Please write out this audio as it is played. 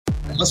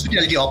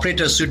hospitality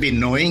operators should be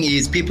knowing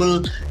is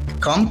people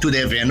come to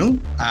their venue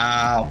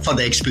for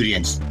the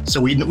experience. So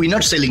we're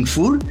not selling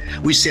food,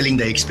 we're selling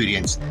the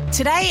experience.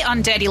 Today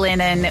on Dirty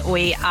Linen,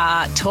 we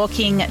are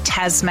talking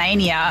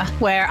Tasmania,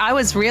 where I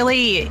was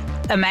really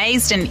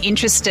amazed and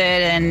interested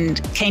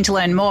and keen to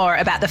learn more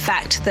about the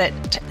fact that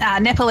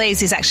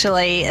Nepalese is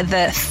actually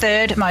the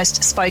third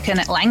most spoken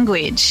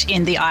language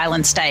in the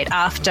island state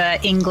after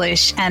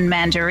English and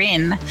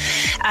Mandarin.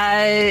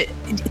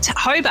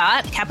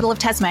 Hobart, capital of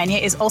Tasmania,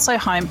 is also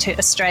home to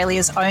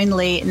Australia's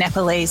only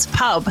Nepalese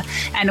pub.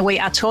 And we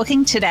are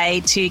talking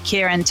today to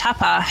Kieran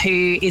Thapa,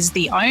 who is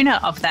the owner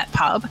of that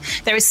pub.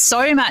 There is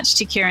so much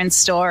to Kieran's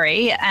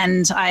story,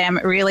 and I am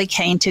really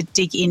keen to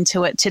dig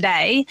into it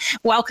today.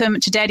 Welcome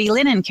to Dirty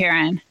Linen,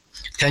 Kieran.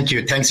 Thank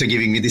you. Thanks for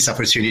giving me this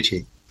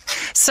opportunity.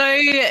 So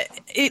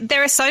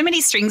there are so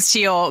many strings to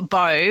your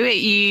bow.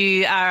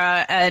 You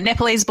are a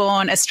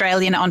Nepalese-born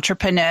Australian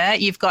entrepreneur.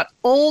 You've got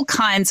all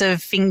kinds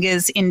of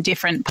fingers in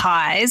different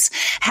pies.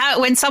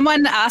 When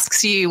someone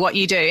asks you what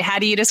you do, how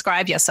do you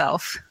describe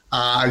yourself?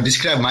 I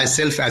describe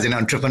myself as an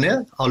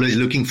entrepreneur, always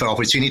looking for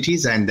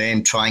opportunities and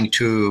then trying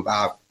to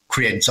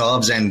create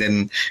jobs and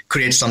then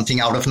create something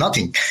out of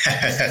nothing.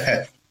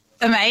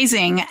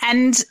 Amazing.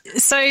 And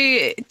so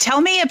tell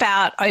me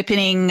about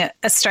opening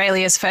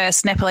Australia's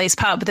first Nepalese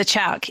pub, The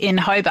Chouk, in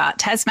Hobart,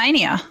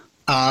 Tasmania.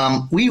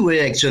 We were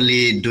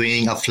actually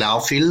doing a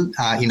flower field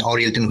in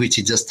Orielton, which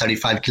is just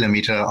 35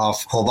 kilometers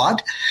of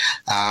Hobart.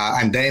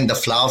 And then the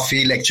flower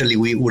field, actually,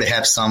 we would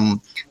have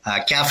some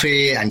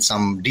cafe and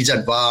some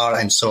dessert bar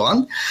and so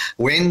on.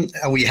 When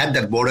we had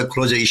that border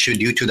closure issue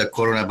due to the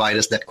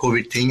coronavirus, that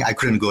COVID thing, I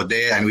couldn't go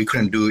there and we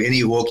couldn't do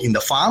any work in the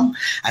farm.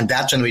 And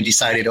that's when we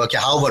decided, okay,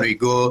 how about we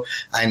go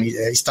and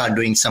start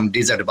doing some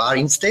dessert bar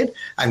instead?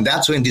 And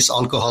that's when this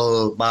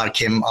alcohol bar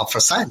came up for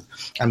sale.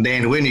 And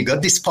then when we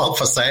got this pub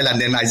for sale, and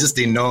then I just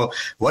didn't know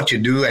what to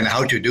do and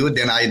how to do,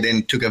 then I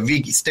then took a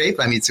big step,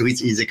 and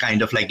which is a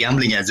kind of like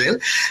gambling as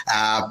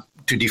well,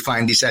 to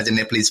define this as a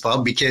Nepalese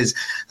pub, because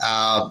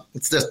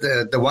it's just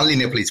the only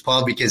Nepalese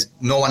pub, because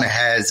no one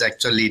has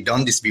actually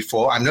done this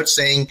before. I'm not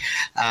saying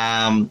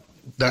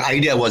the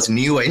idea was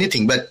new or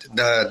anything, but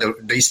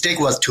the stake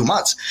was too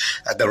much.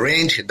 The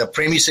rent, the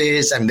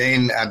premises, and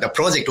then the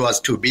project was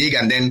too big,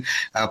 and then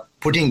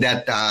putting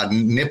that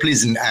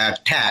Nepalese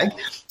tag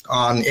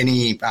on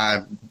any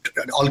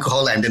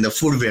alcohol and then the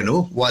food venue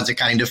was a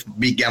kind of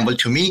big gamble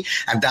to me.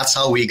 And that's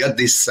how we got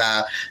this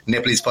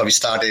Nepalese pub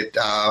started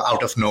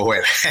out of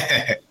nowhere.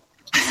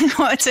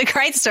 Well, it's a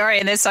great story,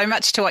 and there's so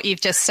much to what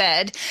you've just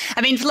said.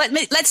 I mean,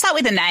 let's start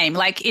with the name.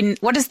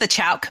 What does the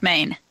Chouk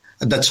mean?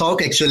 The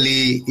Chouk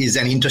actually is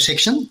an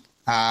intersection,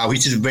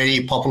 which is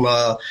very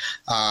popular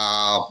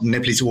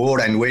Nepalese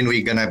word. And when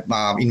we're going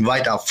to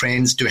invite our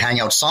friends to hang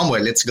out somewhere,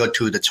 let's go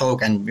to the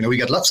Chouk. And, we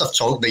got lots of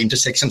Chouk, the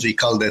intersections we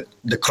call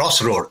the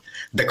crossroad.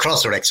 The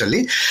crossroad,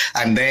 actually.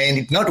 And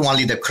then not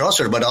only the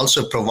crossroad, but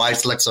also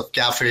provides lots of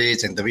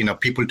cafes and,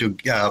 people to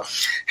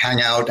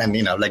hang out and,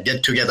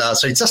 get together.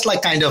 So it's just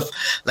kind of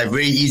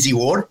very easy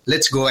word.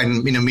 Let's go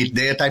and, meet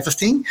there type of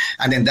thing.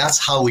 And then that's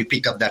how we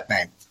picked up that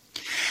name.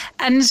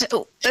 And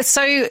so,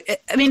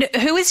 I mean,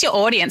 who is your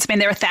audience? I mean,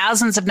 there are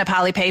thousands of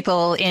Nepali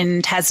people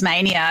in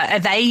Tasmania. Are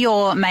they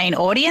your main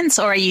audience,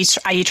 or are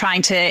you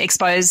trying to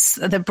expose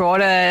the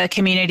broader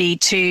community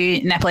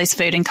to Nepalese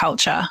food and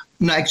culture?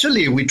 No,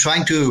 actually, we're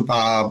trying to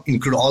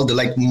include all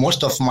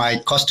most of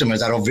my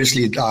customers are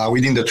obviously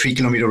within the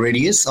 3-kilometer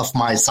radius of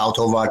my South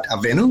Hobart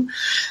venue.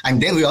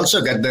 And then we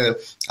also got the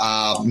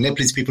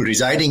Nepalese people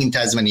residing in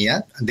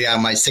Tasmania. They are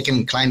my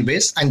second client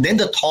base. And then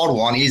the third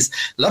one is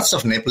lots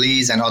of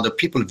Nepalese and other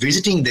people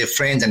visiting their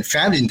friends and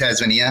family in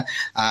Tasmania.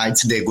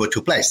 It's their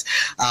go-to place.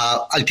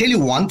 I'll tell you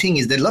one thing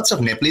is there are lots of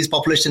Nepalese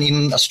population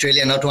in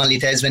Australia, not only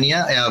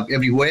Tasmania,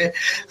 everywhere.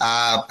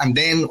 And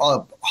then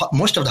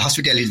most of the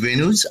hospitality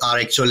venues are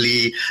actually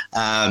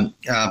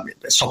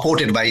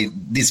supported by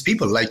these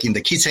people, like in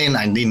the kitchen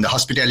and in the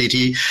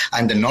hospitality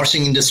and the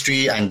nursing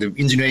industry and the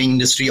engineering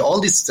industry. All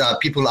these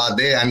people are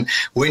there. And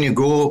when you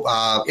go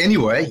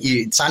anywhere,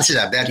 chances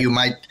are that you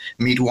might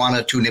meet one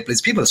or two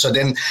Nepalese people. So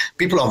then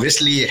people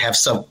obviously have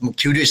some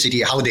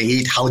curiosity how they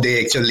eat, how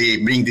they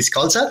actually bring this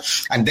culture.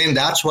 And then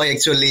that's why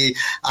actually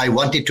I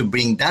wanted to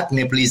bring that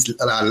Nepalese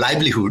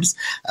livelihoods.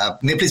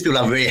 Nepalese people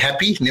are very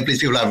happy. Nepalese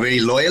people are very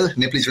loyal.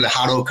 Nepalese people are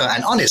hard worker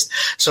and honest.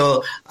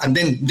 So, and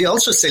then they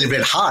also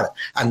celebrate hard.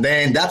 And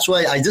then that's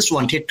why I just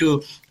wanted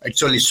to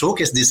actually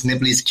showcase this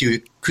Nepalese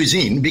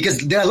cuisine, because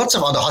there are lots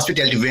of other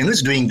hospitality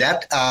venues doing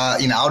that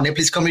in our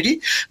Nepalese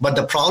community. But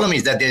the problem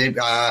is that they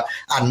are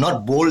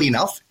not bold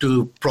enough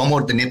to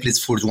promote the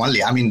Nepalese foods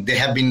only. I mean, they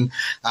have been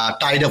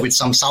tied up with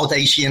some South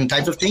Asian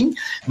type of thing,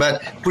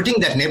 but putting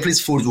that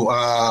Nepalese food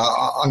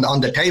on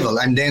the table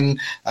and then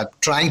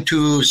trying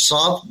to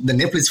serve the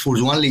Nepalese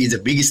foods only is a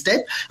big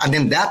step. And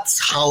then that's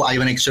how I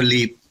want to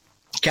actually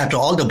capture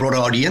all the broader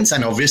audience,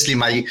 and obviously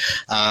my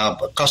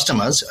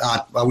customers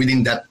are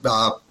within that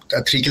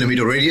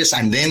 3-kilometer radius,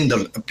 and then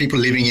the people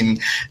living in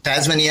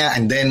Tasmania,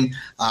 and then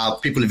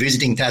people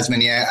visiting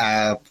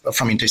Tasmania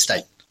from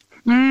interstate.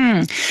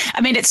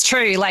 I mean, it's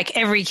true. Like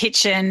every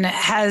kitchen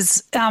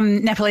has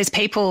Nepalese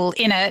people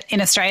in it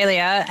in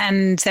Australia,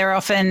 and they're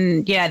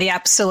often, the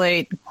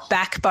absolute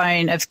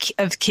backbone of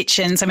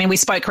kitchens. I mean, we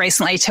spoke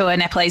recently to a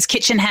Nepalese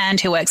kitchen hand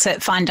who works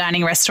at fine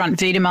dining restaurant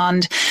Vue de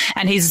Monde,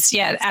 and he's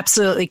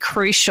absolutely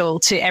crucial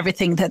to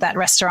everything that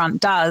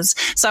restaurant does.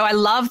 So I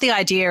love the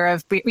idea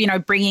of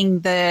bringing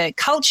the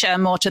culture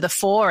more to the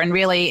fore and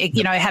really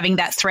having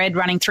that thread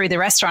running through the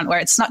restaurant where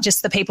it's not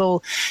just that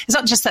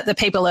the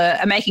people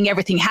are making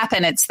everything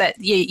happen. It's that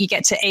you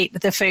get to eat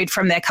the food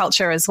from their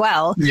culture as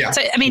well. Yeah.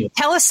 So, I mean,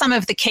 tell us some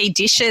of the key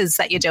dishes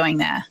that you're doing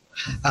there.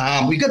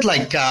 We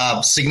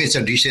got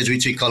signature dishes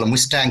which we call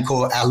Mustang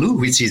Ko Aloo,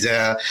 which is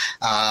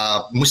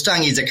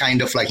Mustang is a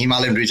kind of like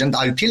Himalayan region.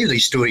 I'll tell you the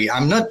story.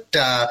 I'm not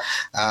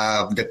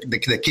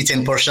the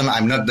kitchen person.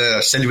 I'm not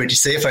the celebrity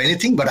chef or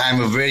anything, but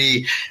I'm a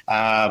very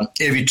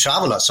avid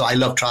traveler. So I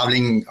love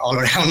traveling all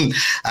around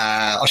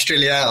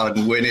Australia or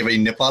whenever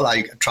in Nepal.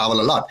 I travel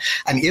a lot,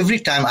 and every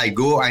time I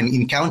go and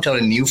encounter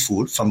a new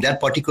food from that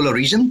particular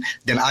region,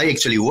 then I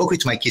actually work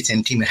with my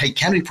kitchen team. Hey,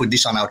 can we put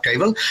this on our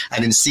table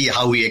and then see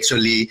how we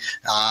actually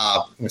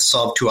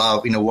serve to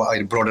our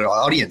broader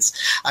audience.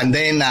 And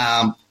then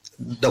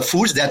the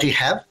foods that we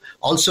have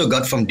also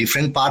got from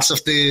different parts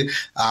of the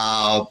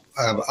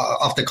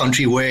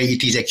country where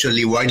it is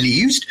actually widely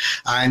used.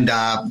 And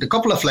the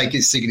couple of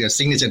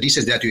signature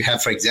dishes that we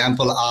have, for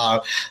example,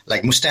 are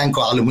like Mustang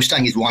Ko Aloo.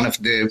 Mustang is one of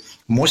the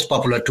most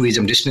popular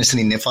tourism destination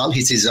in Nepal.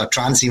 It is a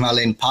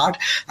trans-Himalayan part,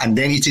 and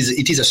then it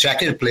is a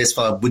sacred place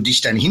for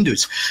Buddhists and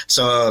Hindus.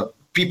 So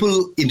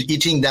people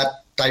eating that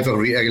type of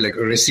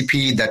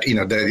recipe that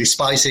the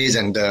spices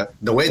and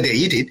the way they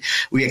eat it,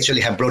 we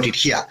actually have brought it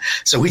here.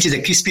 So which is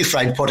a crispy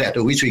fried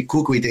potato which we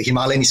cook with the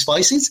Himalayan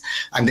spices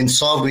and then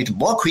serve with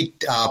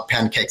buckwheat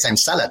pancakes and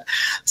salad.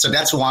 So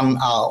that's one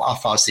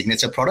of our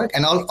signature product.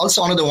 And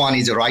also another one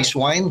is a rice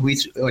wine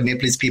which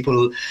Nepalese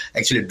people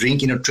actually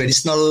drink in a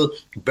traditional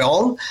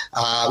bowl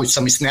with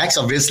some snacks.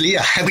 Obviously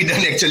we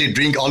don't actually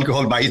drink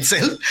alcohol by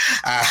itself.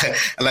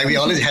 We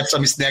always have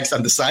some snacks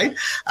on the side,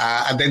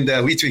 and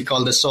then which we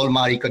call the Sol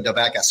Mari Ko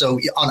Dabaka. So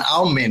on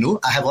our menu,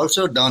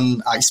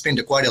 I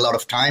spent quite a lot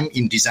of time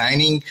in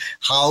designing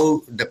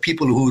how the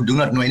people who do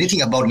not know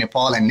anything about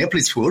Nepal and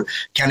Nepalese food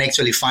can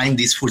actually find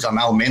these foods on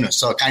our menu.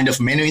 So kind of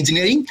menu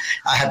engineering,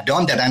 I have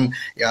done that. And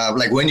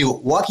when you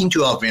walk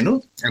into our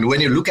menu and when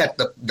you look at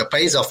the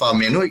page of our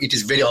menu, it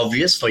is very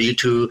obvious for you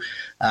to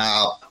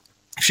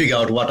figure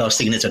out what our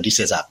signature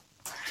dishes are.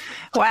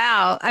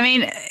 Wow. I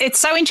mean, it's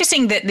so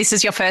interesting that this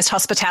is your first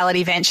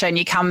hospitality venture and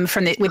you come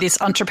with this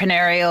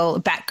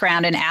entrepreneurial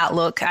background and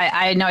outlook.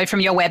 I know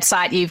from your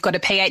website, you've got a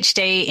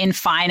PhD in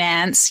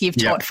finance. You've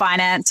taught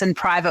finance and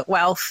private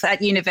wealth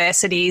at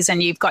universities,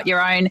 and you've got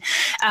your own,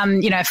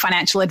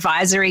 financial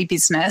advisory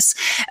business.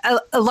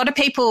 A lot of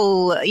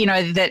people,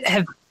 that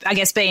have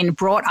been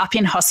brought up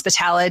in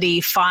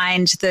hospitality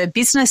find the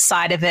business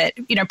side of it,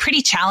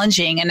 pretty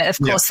challenging. And of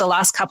course, the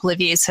last couple of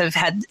years have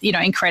had,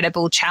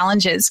 incredible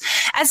challenges.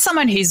 As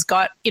someone who's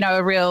got,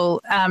 a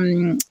real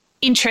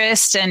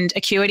interest and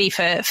acuity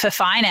for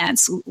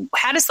finance,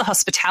 how does the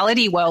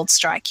hospitality world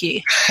strike you?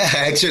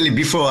 Actually,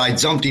 before I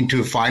jumped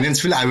into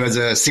finance field, I was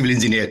a civil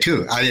engineer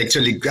too. I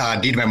actually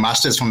did my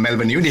master's from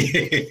Melbourne Uni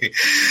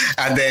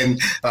and then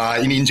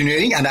in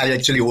engineering, and I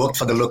actually worked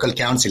for the local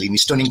council in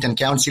Stonington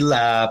Council,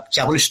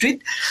 Chapel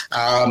Street.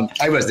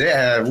 I was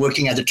there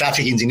working as a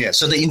traffic engineer.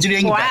 So the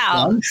engineering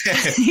background.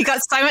 You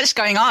got so much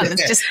going on.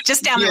 It's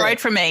just down the road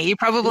from me. You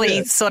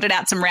probably sorted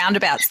out some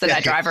roundabouts that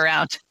I drive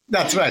around.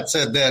 That's right.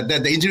 So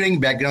the engineering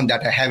background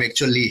that I have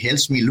actually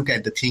helps me look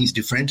at the things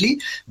differently,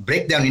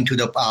 break down into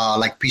the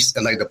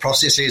the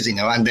processes,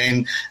 and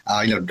then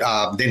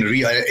then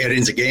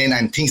rearrange again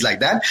and things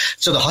like that.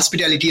 So the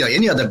hospitality or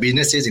any other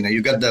businesses,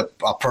 you got the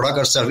product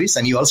or service,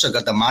 and you also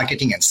got the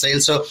marketing and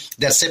sales. So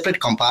they're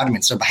separate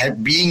compartments. So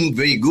being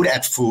very good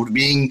at food,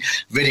 being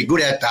very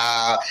good at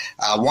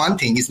one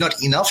thing is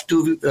not enough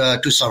to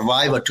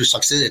survive or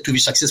to be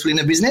successful in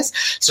a business.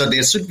 So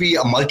there should be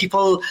a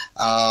multiple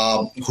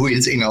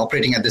wheels,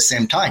 operating at the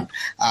same time.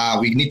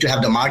 We need to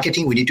have the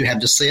marketing, we need to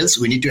have the sales,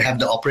 we need to have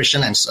the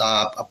operation and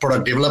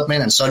product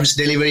development and service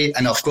delivery,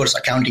 and of course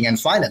accounting and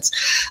finance.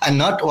 And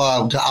not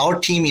our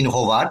team in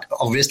Hobart,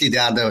 obviously they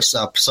are the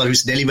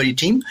service delivery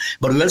team,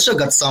 but we also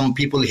got some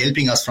people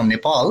helping us from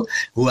Nepal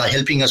who are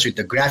helping us with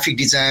the graphic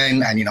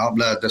design and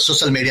the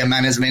social media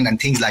management and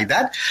things like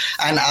that.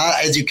 And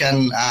as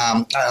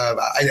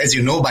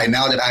you know by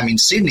now that I'm in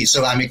Sydney,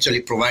 so I'm actually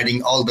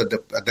providing all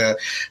the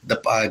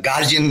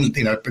guardian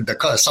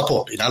the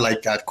support,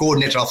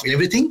 coordinator of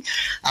everything.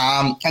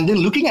 And then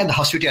looking at the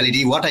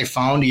hospitality, what I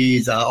found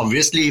is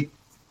obviously,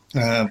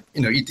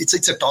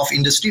 it's a tough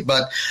industry,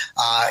 but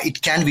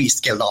it can be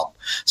scaled up.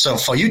 So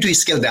for you to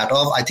scale that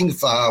up, I think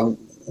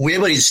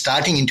whoever is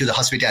starting into the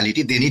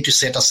hospitality, they need to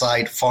set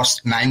aside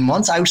first 9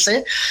 months, I would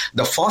say.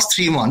 The first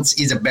 3 months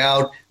is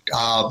about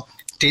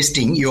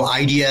testing your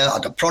idea or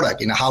the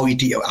product, how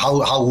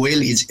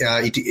well is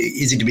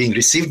it being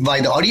received by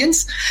the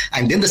audience,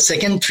 and then the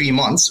second 3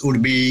 months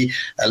would be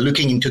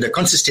looking into the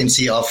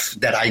consistency of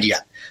that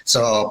idea.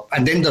 So,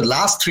 and then the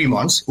last 3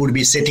 months would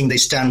be setting the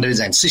standards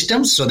and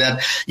systems so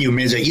that you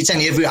measure each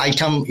and every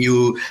item.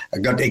 You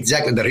got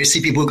exactly the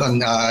recipe book on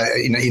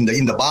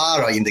in the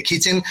bar or in the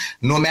kitchen.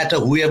 No matter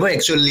whoever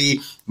actually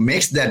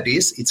makes that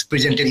dish, it's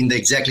presented in the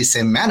exactly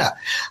same manner.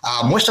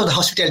 Most of the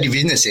hospitality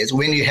businesses,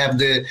 when you have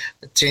the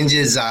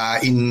changes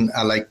in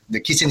like the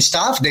kitchen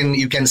staff, then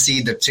you can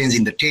see the change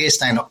in the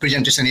taste and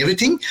presentation and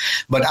everything.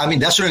 But I mean,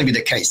 that shouldn't be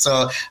the case.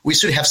 So we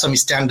should have some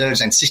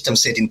standards and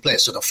systems set in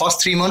place. So the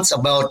first 3 months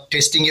about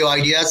testing your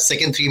ideas,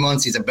 second 3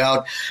 months is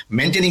about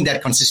maintaining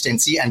that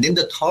consistency, and then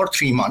the third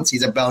 3 months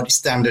is about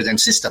standards and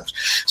systems.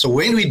 So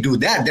when we do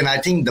that, then I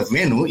think the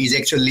venue is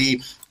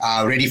actually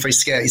ready for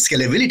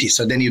scalability.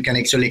 So then you can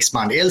actually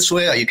expand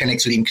elsewhere, or you can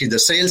actually increase the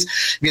sales,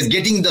 because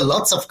getting the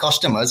lots of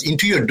customers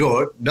into your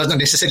door doesn't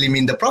necessarily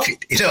mean the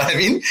profit. You know what I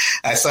mean?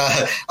 So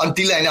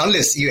until and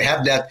unless you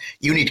have that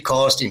unit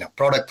cost,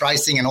 product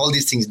pricing and all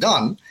these things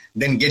done,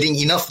 then getting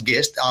enough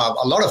guests,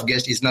 a lot of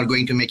guests is not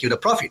going to make you the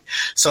profit.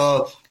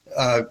 So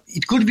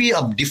it could be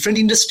a different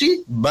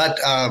industry, but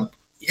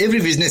every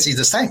business is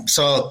the same.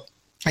 So,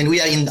 and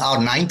we are in our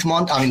 9th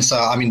month.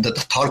 The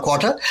 3rd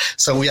quarter.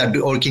 So we are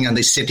working on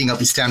the setting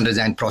up standards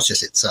and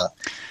processes. So,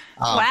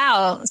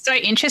 wow, so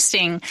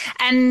interesting.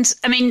 And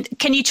I mean,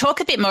 can you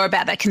talk a bit more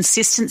about that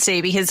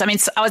consistency? Because I mean,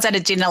 I was at a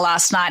dinner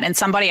last night and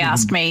somebody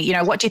asked me,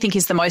 what do you think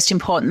is the most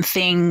important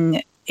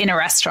thing in a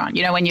restaurant,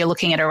 when you're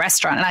looking at a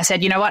restaurant? And I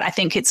said, I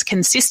think it's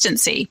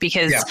consistency,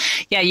 because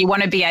you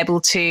want to be able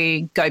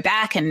to go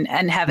back and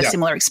have a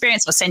similar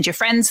experience, or send your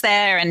friends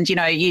there, and,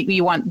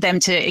 you want them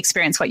to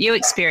experience what you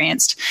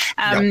experienced.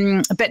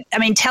 But I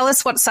mean, tell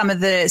us what some of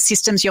the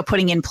systems you're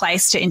putting in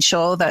place to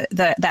ensure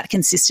that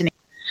consistency.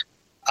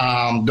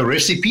 The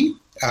recipe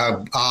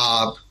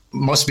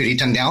must be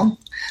written down.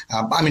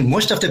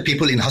 Most of the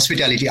people in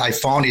hospitality, I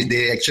found, is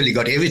they actually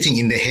got everything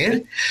in their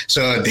head.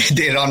 So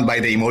they run by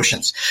the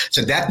emotions.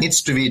 So that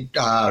needs to be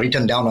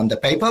written down on the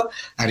paper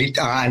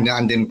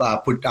and then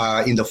put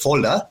in the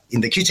folder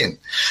in the kitchen.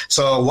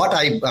 So what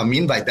I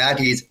mean by that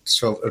is,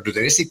 so the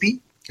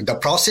recipe, the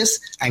process,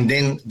 and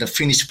then the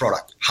finished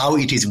product, how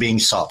it is being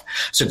served.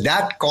 So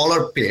that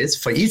color page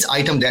for each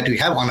item that we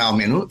have on our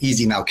menu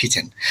is in our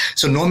kitchen.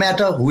 So no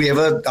matter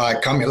whoever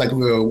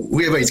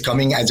whoever is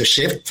coming as a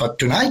chef for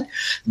tonight,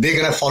 they're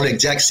going to follow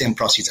exact same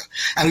procedure.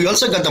 And we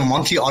also got the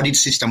monthly audit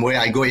system where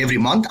I go every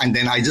month, and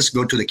then I just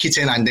go to the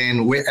kitchen, and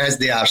then as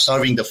they are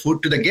serving the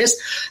food to the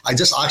guests, I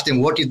just ask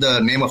them, what is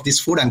the name of this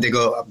food? And they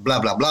go, blah,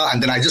 blah, blah.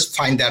 And then I just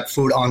find that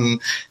food on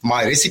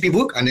my recipe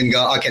book and then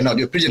go, okay, no,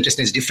 your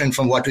presentation is different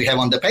from what we have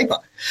on the paper.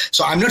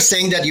 So I'm not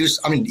saying that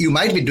you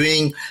might be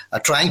doing,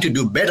 trying to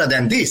do better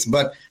than this,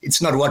 but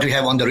it's not what we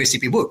have on the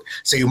recipe book.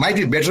 So you might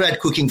be better at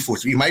cooking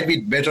food. You might be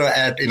better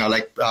at,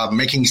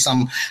 making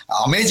some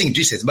amazing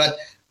dishes. But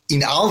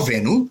in our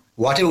venue,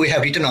 whatever we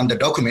have written on the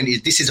document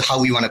is this is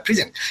how we want to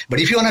present. But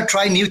if you want to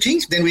try new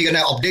things, then we're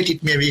going to update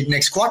it maybe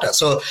next quarter.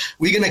 So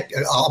we're going to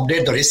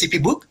update the recipe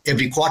book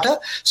every quarter.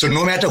 So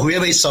no matter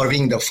whoever is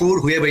serving the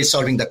food, whoever is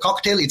serving the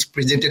cocktail, it's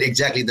presented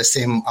exactly the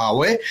same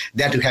way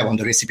that you have on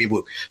the recipe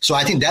book. So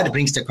I think that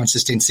brings the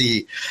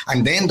consistency.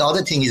 And then the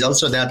other thing is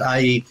also that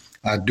I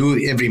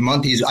do every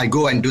month is I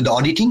go and do the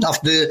auditing of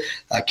the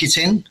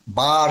kitchen,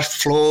 bar,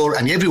 floor,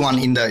 and everyone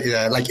in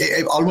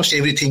the, almost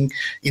everything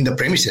in the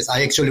premises.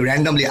 I actually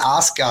randomly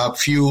ask a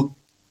few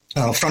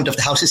front of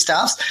the house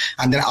staffs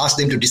and then ask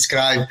them to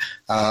describe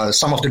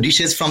some of the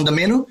dishes from the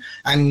menu.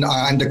 And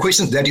the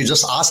questions that you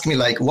just asked me,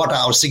 like what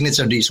are our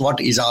signature dish,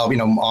 what is our,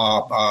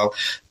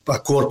 a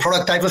core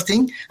product type of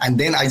thing. And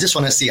then I just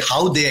want to see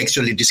how they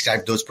actually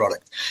describe those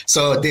products.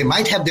 So they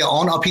might have their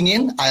own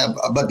opinion,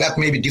 but that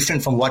may be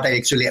different from what I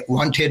actually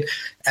wanted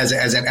as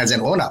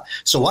an owner.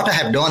 So what I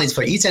have done is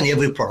for each and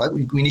every product,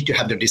 we need to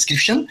have the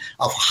description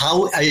of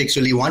how I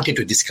actually wanted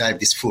to describe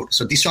this food.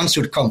 So this one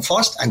should come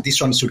first and this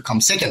one should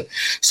come second.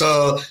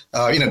 So,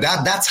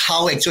 that's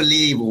how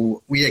actually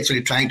we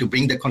actually trying to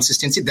bring the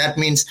consistency. That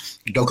means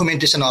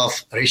documentation of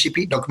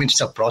recipe,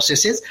 documentation of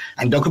processes,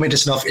 and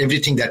documentation of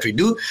everything that we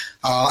do.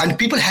 And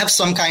people have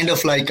some kind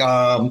of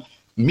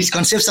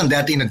misconception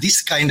that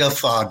this kind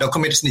of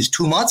documentation is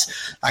too much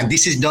and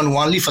this is done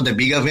only for the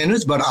bigger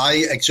venues, but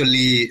I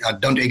actually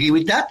don't agree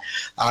with that.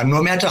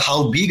 No matter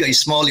how big or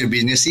small your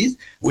business is,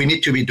 we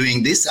need to be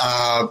doing this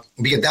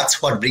because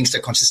that's what brings the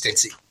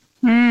consistency.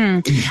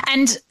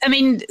 And I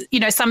mean,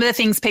 some of the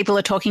things people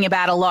are talking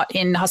about a lot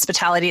in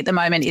hospitality at the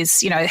moment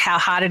is, how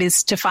hard it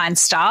is to find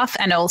staff,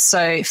 and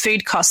also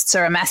food costs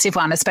are a massive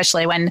one,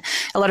 especially when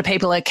a lot of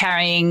people are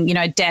carrying,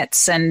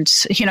 debts and,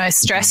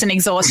 stress and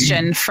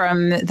exhaustion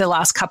from the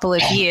last couple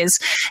of years.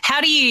 How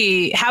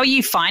are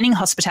you finding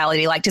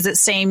hospitality? Like, does it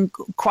seem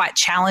quite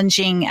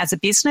challenging as a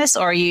business,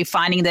 or are you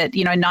finding that,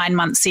 9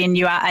 months in,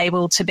 you are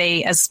able to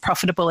be as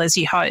profitable as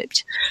you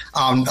hoped?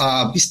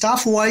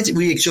 Staff-wise,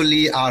 we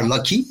actually are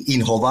lucky in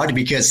Hobart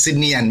because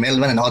Sydney and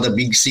Melbourne and other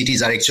big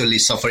cities are actually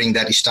suffering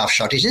that staff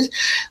shortages.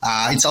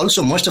 It's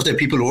also most of the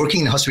people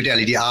working in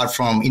hospitality are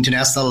from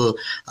international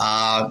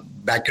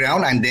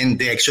background, and then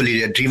they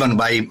actually are driven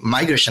by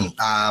migration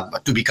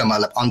to become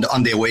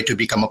on their way to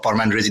become a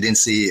permanent resident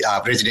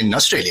in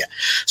Australia.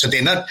 So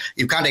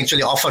you can't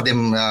actually offer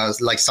them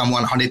like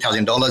someone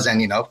 $100,000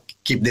 and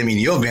keep them in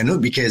your venue,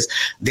 because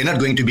they're not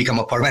going to become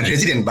a permanent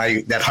resident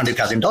by that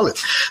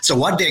 $100,000. So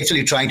what they're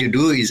actually trying to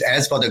do is,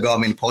 as per the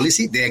government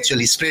policy, they're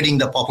actually spreading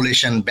the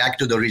population back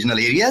to the regional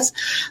areas.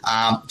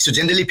 So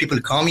generally people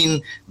come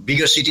in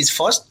bigger cities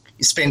first,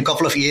 spend a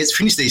couple of years,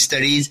 finish their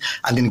studies,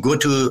 and then go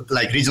to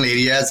like regional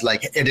areas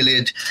like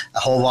Adelaide,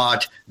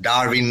 Hobart,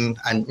 Darwin,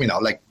 and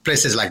like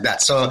places like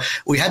that. So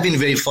we have been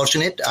very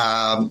fortunate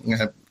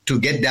to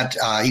get that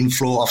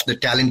inflow of the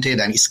talented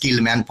and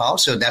skilled manpower.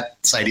 So that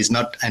side is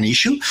not an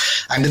issue.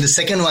 And then the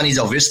second one is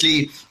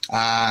obviously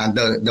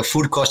the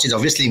food cost is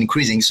obviously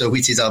increasing, so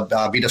which is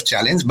a bit of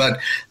challenge. But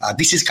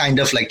this is kind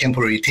of like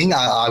temporary thing,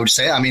 I would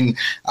say. I mean,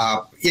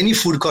 any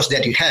food cost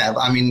that you have,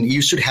 I mean, you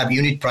should have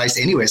unit price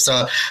anyway.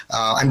 So,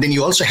 and then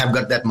you also have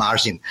got that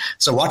margin.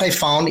 So what I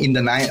found in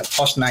the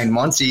first 9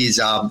 months is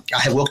I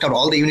have worked out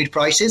all the unit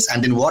prices,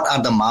 and then what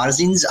are the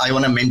margins I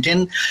want to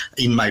maintain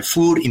in my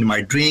food, in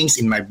my drinks,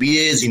 in my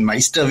beers, in my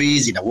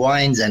stovies, in the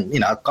wines, and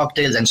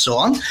cocktails and so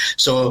on.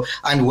 So,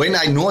 and when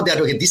I know that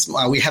okay, this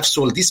we have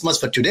sold this much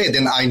for today,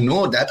 then I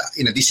know that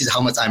this is how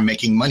much I'm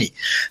making money.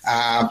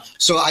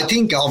 So I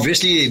think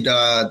obviously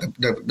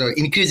the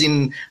increase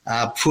in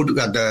food,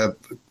 the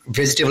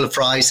vegetable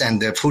price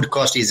and the food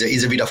cost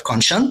is a bit of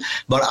concern,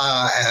 but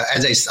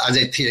as I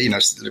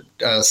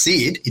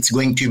see it, it's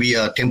going to be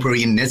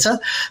temporary in nature.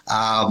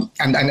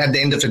 And at the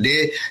end of the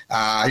day,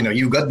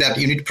 you got that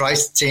unit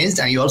price changed,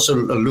 and you also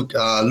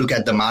look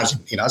at the margin.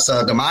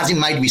 So the margin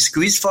might be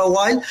squeezed for a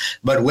while,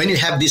 but when you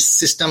have this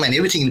system and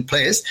everything in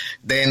place,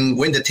 then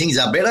when the things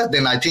are better,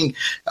 then I think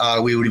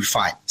we will be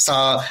fine.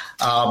 So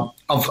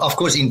of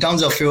course, in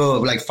terms of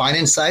your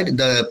finance side,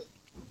 the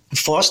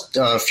first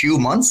few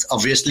months,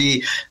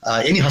 obviously,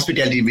 any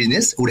hospitality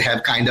business would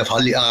have kind of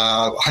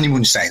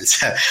honeymoon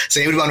styles. So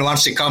everyone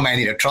wants to come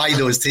and try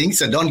those things.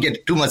 So don't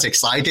get too much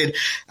excited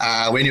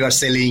when you are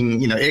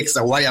selling X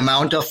or Y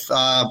amount of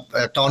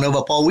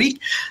turnover per week.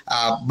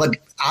 But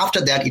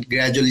after that, it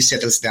gradually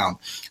settles down.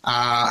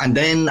 And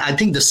then I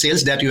think the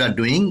sales that you are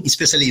doing,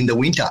 especially in the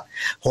winter,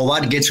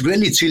 Hobart gets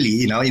really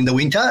chilly. In the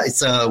winter,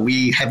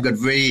 we have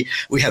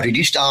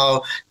reduced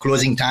our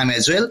closing time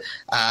as well,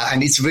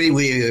 and it's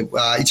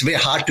very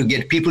hard to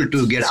get people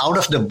to get out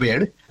of the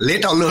bed,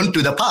 let alone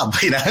to the pub,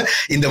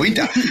 in the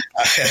winter.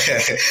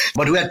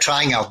 But we are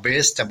trying our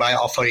best by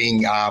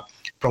offering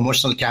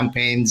promotional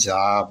campaigns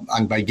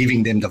and by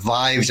giving them the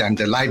vibes and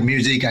the live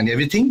music and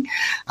everything.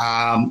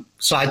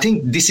 So I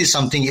think this is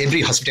something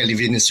every hospitality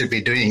business should be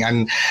doing,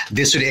 and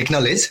they should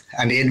acknowledge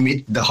and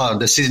admit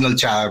the seasonal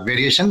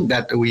variation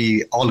that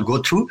we all go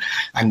through,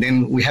 and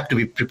then we have to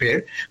be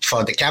prepared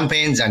for the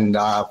campaigns and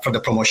for the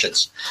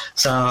promotions.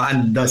 So,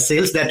 and the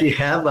sales that we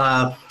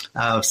have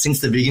since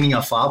the beginning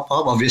of our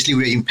pub, obviously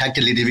we were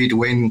impacted a little bit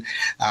when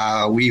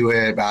we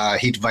were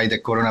hit by the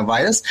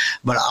coronavirus.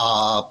 But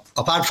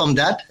apart from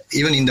that,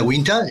 even in the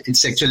winter,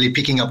 it's actually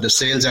picking up the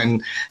sales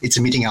and it's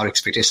meeting our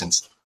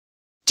expectations.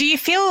 Do you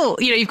feel,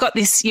 you've got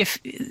this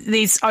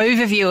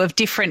overview of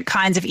different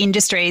kinds of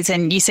industries,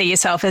 and you see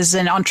yourself as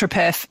an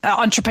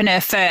entrepreneur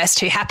first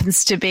who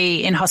happens to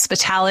be in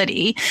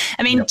hospitality?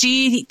 I mean, Do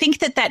you think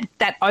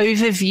that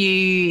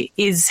overview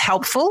is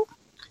helpful?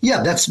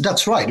 Yeah,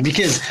 that's right.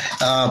 Because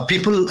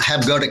people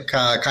have got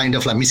a kind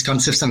of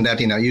misconception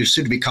that you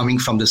should be coming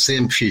from the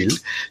same field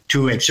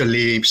to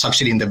actually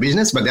succeed in the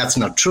business, but that's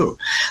not true.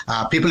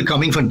 People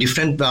coming from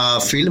different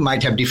field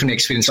might have different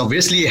experience.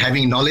 Obviously,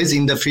 having knowledge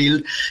in the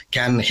field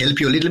can help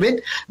you a little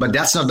bit, but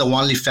that's not the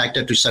only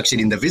factor to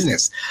succeed in the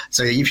business.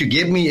 So if you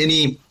gave me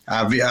any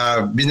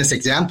business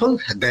example,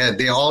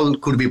 they all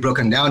could be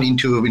broken down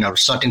into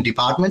certain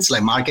departments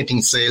like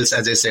marketing, sales,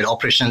 as I said,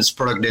 operations,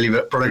 product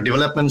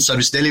development,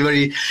 service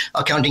delivery,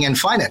 accounting, and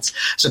finance.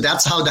 So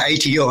that's how the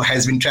ITO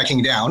has been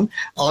tracking down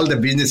all the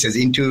businesses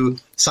into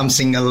a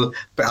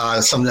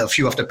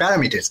few of the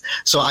parameters.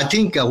 So I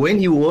think when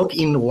you work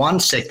in one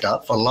sector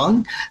for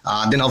long,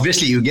 then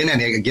obviously you gain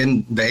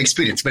again the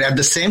experience. But at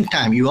the same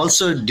time, you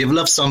also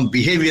develop some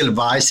behavioral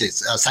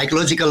biases,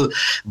 psychological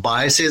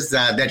biases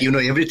that you know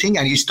everything,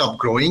 and you stop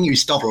growing, you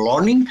stop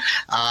learning.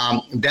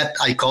 That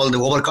I call the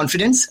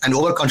overconfidence, and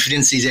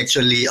overconfidence is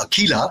actually a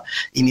killer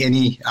in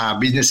any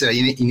business,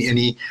 in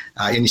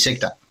any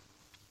sector.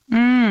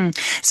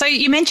 So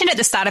you mentioned at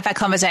the start of our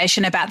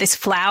conversation about this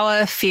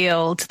flower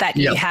field that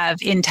you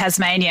have in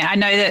Tasmania. I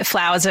know that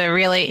flowers are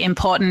really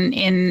important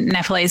in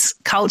Nepalese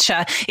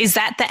culture. Is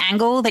that the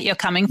angle that you're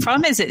coming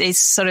from? Is it these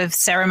sort of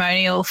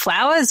ceremonial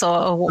flowers,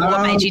 or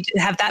what made you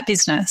have that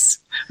business?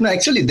 No,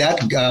 actually that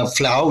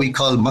flower we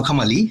call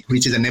makamali,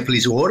 which is a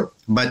Nepalese word,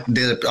 but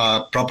the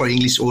proper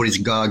English word is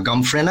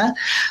gumfrena.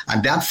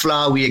 And that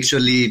flower we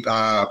actually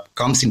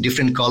comes in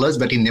different colors,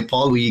 but in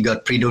Nepal we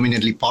got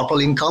predominantly purple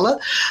in color.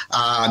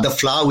 The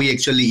flower we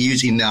actually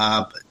use in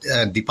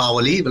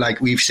Deepavali, like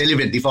we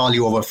celebrate Deepavali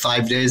over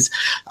 5 days.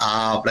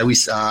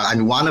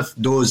 And one of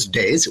those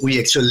days we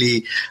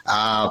actually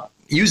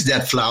use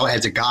that flower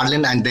as a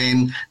garland and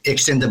then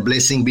extend the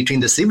blessing between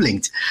the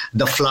siblings.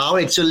 The flower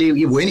actually,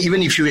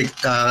 even if you take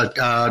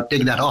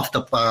that off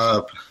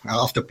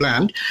the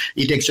plant,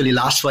 it actually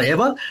lasts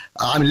forever.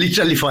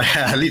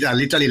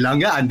 Literally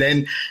longer. And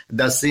then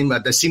the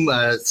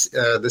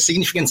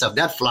significance of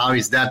that flower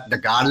is that the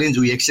garlands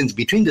we exchange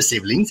between the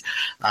siblings,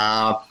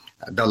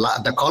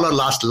 the color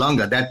lasts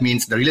longer. That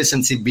means the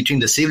relationship between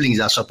the siblings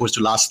are supposed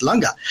to last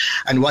longer.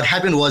 And what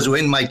happened was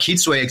when my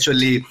kids were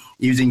actually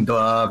using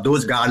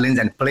those garlands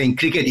and playing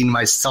cricket in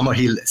my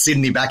Summerhill,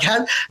 Sydney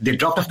backyard, they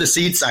dropped off the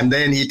seeds and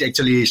then it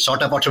actually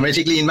shot up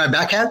automatically in my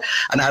backyard.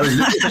 And I was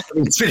looking for some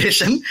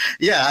inspiration.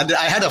 Yeah,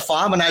 I had a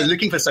farm and I was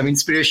looking for some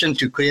inspiration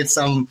to create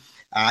some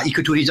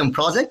ecotourism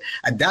project,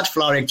 and that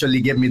flower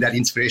actually gave me that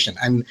inspiration.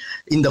 And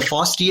in the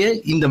first year,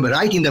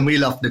 right in the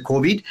middle of the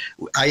COVID,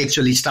 I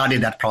actually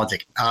started that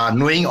project.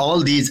 Knowing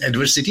all these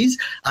adversities,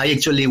 I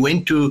actually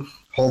went to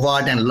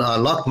Hobart and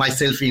locked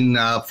myself in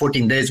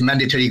 14 days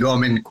mandatory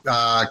government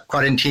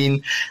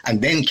quarantine,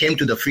 and then came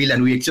to the field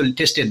and we actually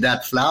tested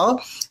that flower.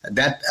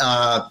 That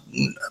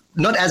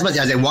not as much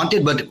as I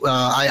wanted, but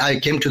I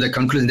came to the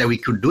conclusion that we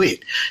could do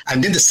it.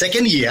 And then the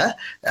second year,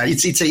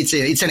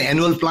 it's an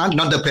annual plant,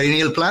 not the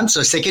perennial plant.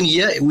 So second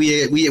year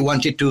we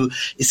wanted to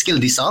scale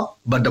this up,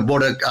 but the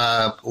border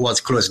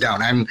was closed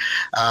down, and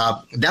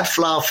that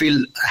flower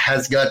field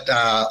has got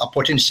a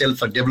potential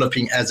for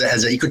developing as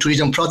an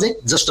ecotourism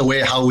project, just the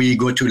way how we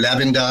go to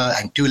lavender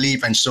and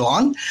tulip and so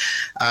on.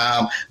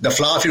 The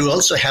flower field will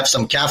also have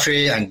some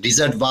cafe and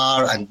dessert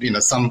bar and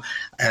some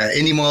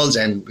animals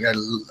and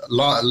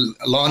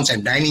launch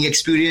and dining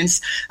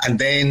experience, and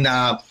then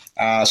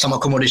some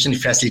accommodation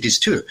facilities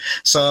too.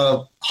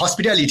 So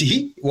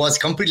hospitality was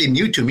completely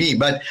new to me,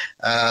 but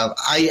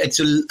I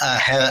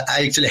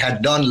actually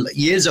had done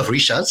years of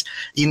research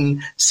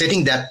in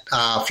setting that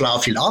flower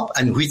field up,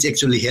 and which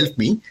actually helped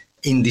me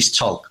in this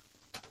talk.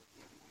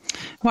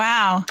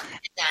 Wow.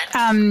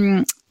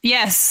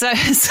 Yes,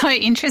 so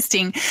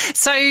interesting.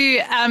 So,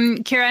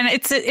 Kieran,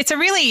 it's a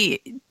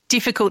really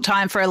difficult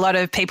time for a lot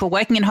of people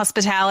working in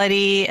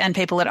hospitality and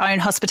people that own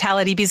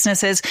hospitality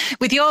businesses.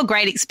 With your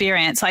great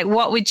experience, like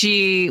what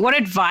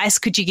advice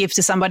could you give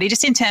to somebody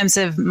just in terms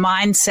of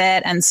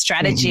mindset and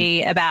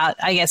strategy about,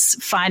 I guess,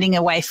 finding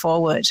a way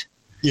forward?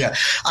 Yeah,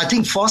 I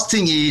think first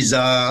thing is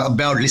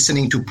about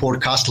listening to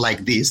podcasts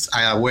like this,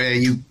 where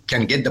you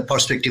can get the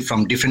perspective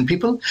from different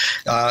people.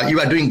 You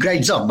are doing a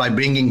great job by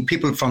bringing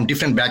people from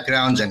different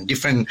backgrounds and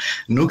different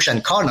nooks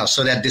and corners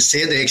so that they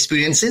share their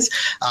experiences.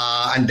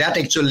 And that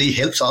actually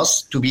helps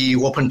us to be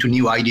open to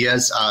new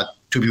ideas,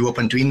 to be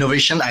open to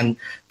innovation and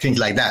things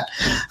like that.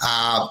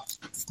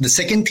 The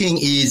second thing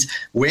is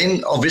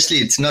when obviously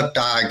it's not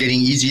getting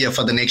easier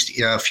for the next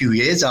few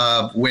years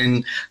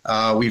when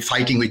we're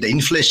fighting with the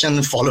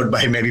inflation followed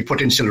by maybe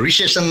potential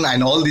recession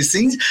and all these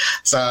things.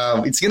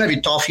 So it's going to be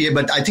tough here,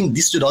 but I think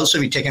this should also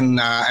be taken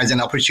as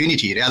an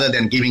opportunity rather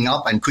than giving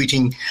up and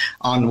quitting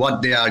on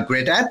what they are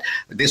great at.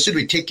 They should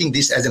be taking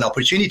this as an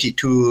opportunity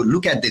to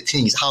look at the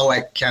things. How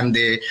can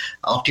they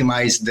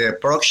optimize their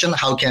production?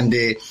 How can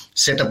they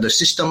set up the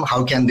system?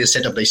 How can they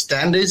set up the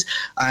standards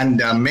and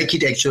make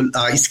it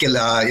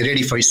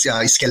ready for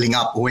scaling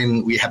up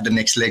when we have the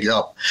next leg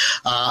up?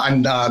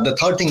 And the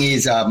third thing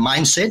is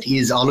mindset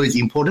is always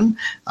important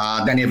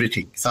than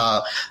everything.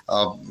 So,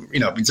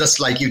 just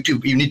like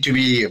YouTube, you need to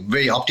be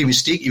very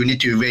optimistic. You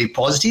need to be very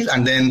positive,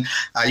 and then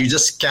you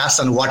just cast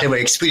on whatever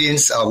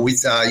experience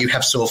you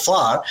have so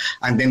far,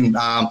 and then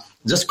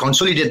just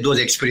consolidate those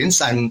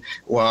experience and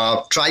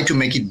try to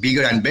make it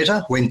bigger and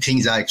better when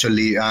things are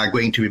actually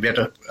going to be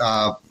better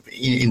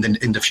in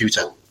the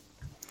future.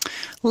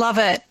 Love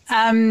it.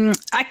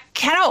 I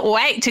cannot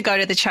wait to go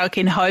to the Choke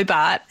in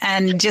Hobart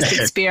and just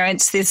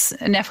experience this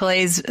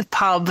Nepalese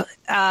pub.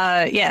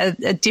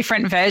 A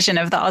different version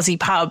of the Aussie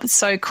pub.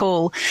 So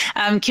cool.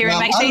 Kieran,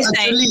 make sure you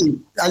say...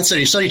 I'm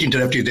sorry to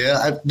interrupt you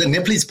there. The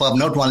Nepalese pub,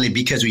 not only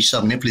because we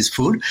serve Nepalese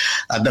food,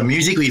 the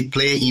music we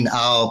play in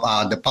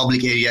our the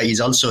public area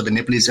is also the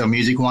Nepalese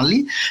music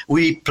only.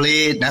 We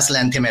play national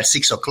anthem at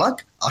 6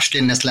 o'clock.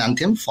 Australian national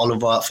anthem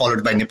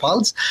followed by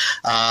Nepal's.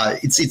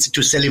 It's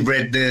to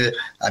celebrate the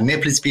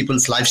Nepalese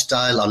people's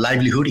lifestyle or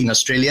livelihood in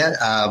Australia,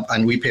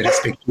 and we pay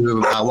respect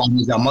to one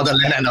is our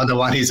motherland, another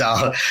one is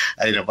our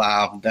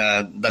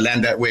the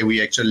land that where we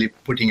actually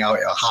putting our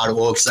hard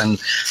works and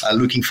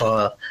looking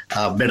for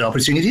better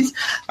opportunities,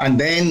 and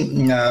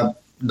then.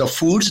 The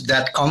foods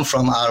that come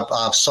from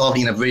are served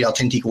in a very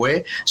authentic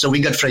way. So we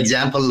got, for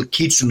example,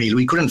 kids meal.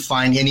 We couldn't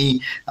find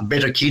any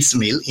better kids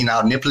meal in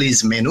our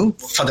Nepalese menu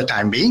for the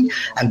time being.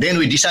 And then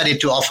we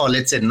decided to offer,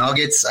 let's say,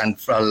 nuggets and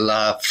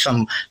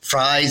some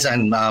fries.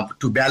 And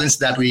to balance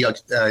that, we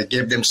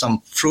gave them some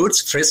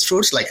fruits, fresh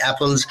fruits like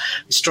apples,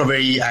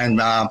 strawberry, and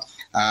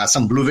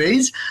some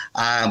blueberries,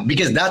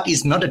 because that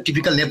is not a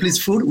typical Nepalese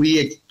food.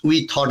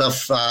 We thought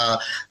of,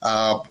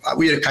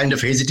 we were kind of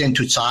hesitant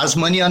to charge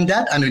money on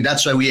that, and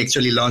that's why we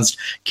actually launched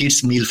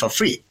kids meal for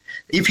free.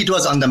 If it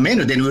was on the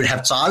menu, then we would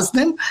have charged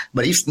them,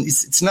 but if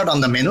it's not on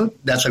the menu,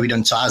 that's why we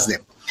don't charge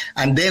them.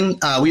 And then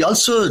we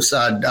also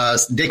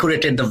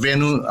decorated the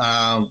venue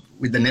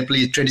with the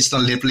Nepalese,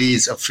 traditional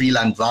Nepalese feel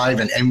and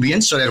vibe and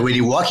ambience, so that when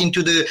you walk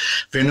into the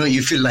venue,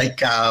 you feel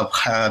like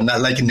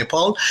in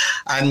Nepal.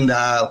 And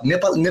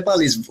Nepal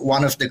is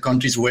one of the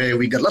countries where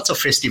we got lots of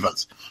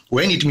festivals.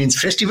 When it means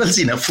festivals,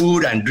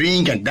 food and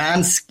drink and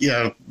dance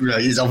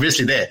is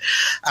obviously there.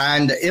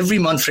 And every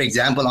month, for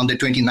example, on the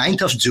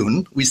 29th of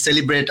June, we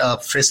celebrate a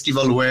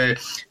festival where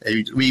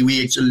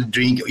we actually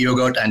drink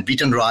yogurt and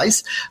beaten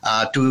rice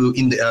to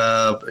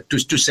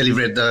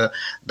celebrate the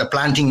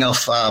planting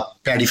of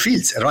paddy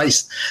fields,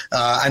 rice.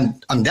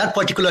 And on that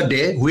particular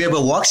day, whoever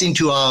walks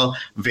into our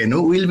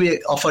venue will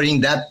be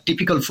offering that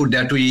typical food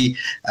that we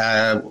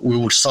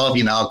would serve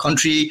in our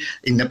country,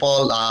 in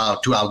Nepal,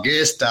 to our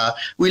guests.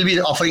 We'll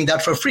be offering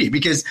that for free,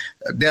 because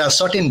there are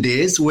certain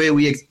days where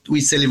we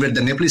celebrate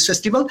the Nepalese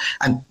festival,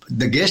 and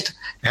the guest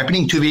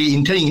happening to be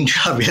entering into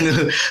our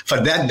venue for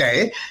that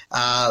day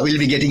will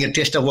be getting a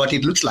taste of what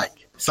it looks like.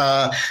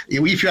 So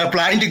if you are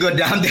planning to go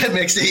down there,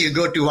 make sure you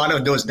go to one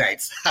of those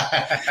nights.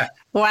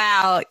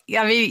 Wow.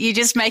 I mean, you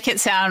just make it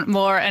sound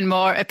more and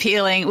more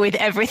appealing with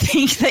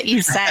everything that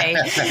you say.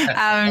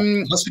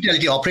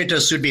 Hospitality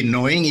operators should be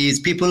knowing is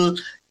people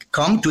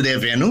come to their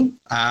venue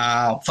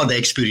for the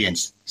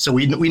experience. So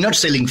we're not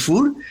selling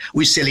food,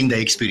 we're selling the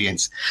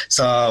experience.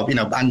 So,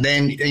 and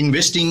then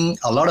investing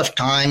a lot of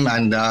time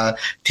and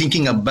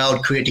thinking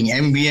about creating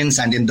ambience,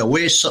 and then the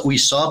way we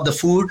serve the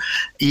food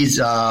is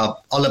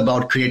all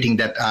about creating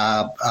that,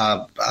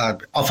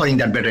 offering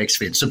that better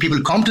experience. So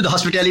people come to the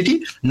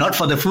hospitality, not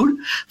for the food,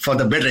 for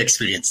the better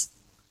experience.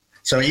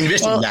 So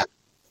invest in that.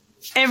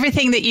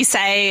 Everything that you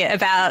say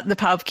about the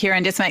pub,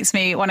 Kieran, just makes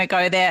me want to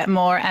go there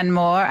more and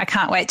more. I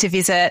can't wait to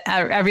visit.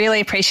 I really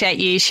appreciate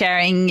you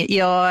sharing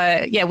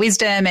your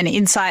wisdom and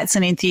insights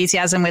and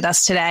enthusiasm with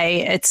us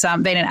today. It's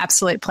been an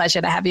absolute pleasure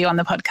to have you on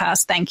the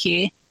podcast. Thank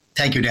you.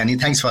 Thank you, Danny.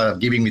 Thanks for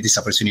giving me this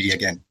opportunity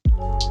again.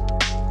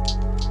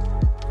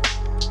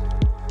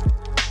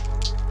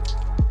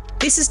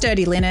 This is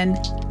Dirty Linen,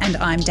 and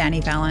I'm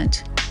Danny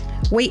Vallant.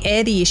 We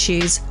air the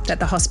issues that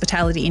the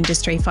hospitality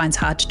industry finds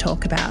hard to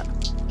talk about,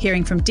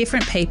 hearing from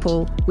different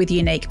people with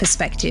unique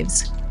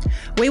perspectives.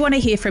 We want to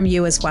hear from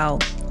you as well.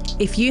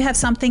 If you have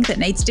something that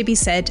needs to be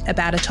said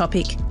about a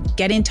topic,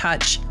 get in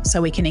touch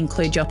so we can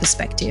include your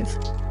perspective.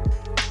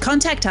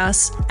 Contact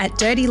us at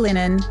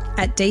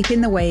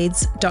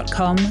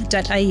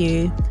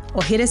dirtylinen@deepintheweeds.com.au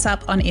or hit us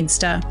up on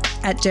Insta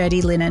at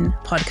Dirty Linen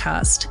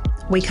Podcast.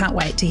 We can't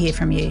wait to hear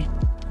from you.